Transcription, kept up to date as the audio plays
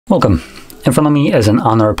Welcome. In front of me is an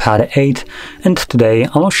Honor Pad 8, and today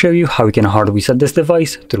I'll show you how you can hard reset this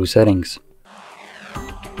device through settings.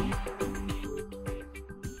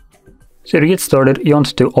 So to get started, you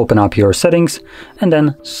want to open up your settings and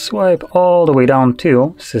then swipe all the way down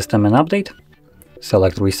to System and Update,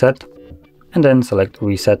 select Reset, and then select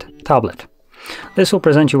Reset Tablet. This will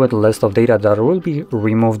present you with a list of data that will be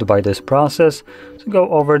removed by this process. So go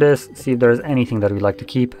over this, see if there is anything that you'd like to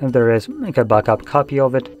keep. If there is, make a backup copy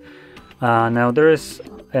of it. Now there is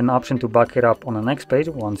an option to back it up on the next page.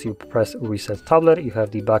 Once you press Reset Tablet, you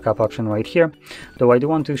have the backup option right here. Though I do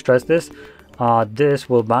want to stress this, this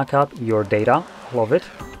will back up your data, all of it,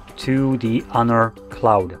 to the Honor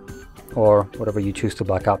cloud or whatever you choose to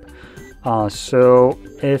back up. So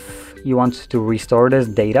if you want to restore this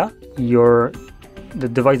data, the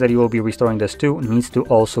device that you will be restoring this to needs to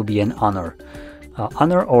also be an Honor.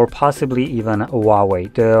 Honor or possibly even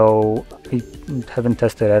Huawei, though I haven't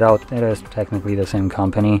tested it out. It is technically the same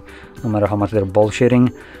company, no matter how much they're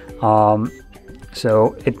bullshitting.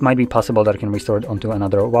 So it might be possible that I can restore it onto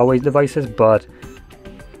another Huawei devices, but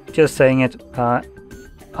just saying it,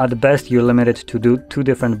 at best you're limited to two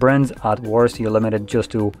different brands. At worst you're limited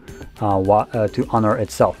just to Honor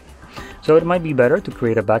itself. So it might be better to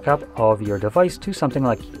create a backup of your device to something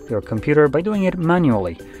like your computer by doing it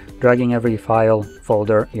manually, dragging every file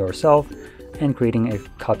folder yourself and creating a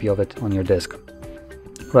copy of it on your disk,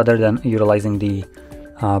 rather than utilizing the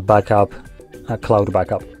cloud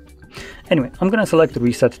backup. Anyway, I'm going to select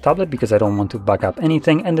Reset Tablet because I don't want to back up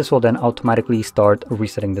anything, and this will then automatically start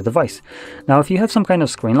resetting the device. Now, if you have some kind of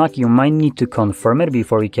screen lock, you might need to confirm it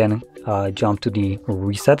before you can jump to the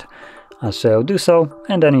reset. So do so,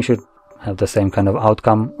 and then you should have the same kind of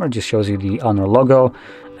outcome, where it just shows you the Honor logo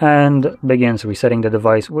and begins resetting the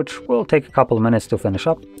device, which will take a couple of minutes to finish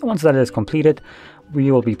up. Once that is completed,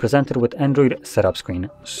 we will be presented with Android setup screen.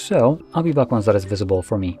 So I'll be back once that is visible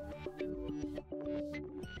for me.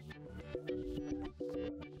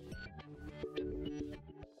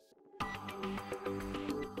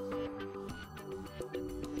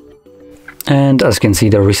 And as you can see,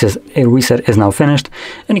 the reset is now finished,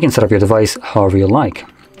 and you can set up your device however you like.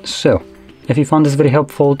 So if you found this video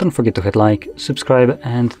helpful, don't forget to hit like, subscribe,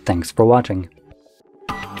 and thanks for watching.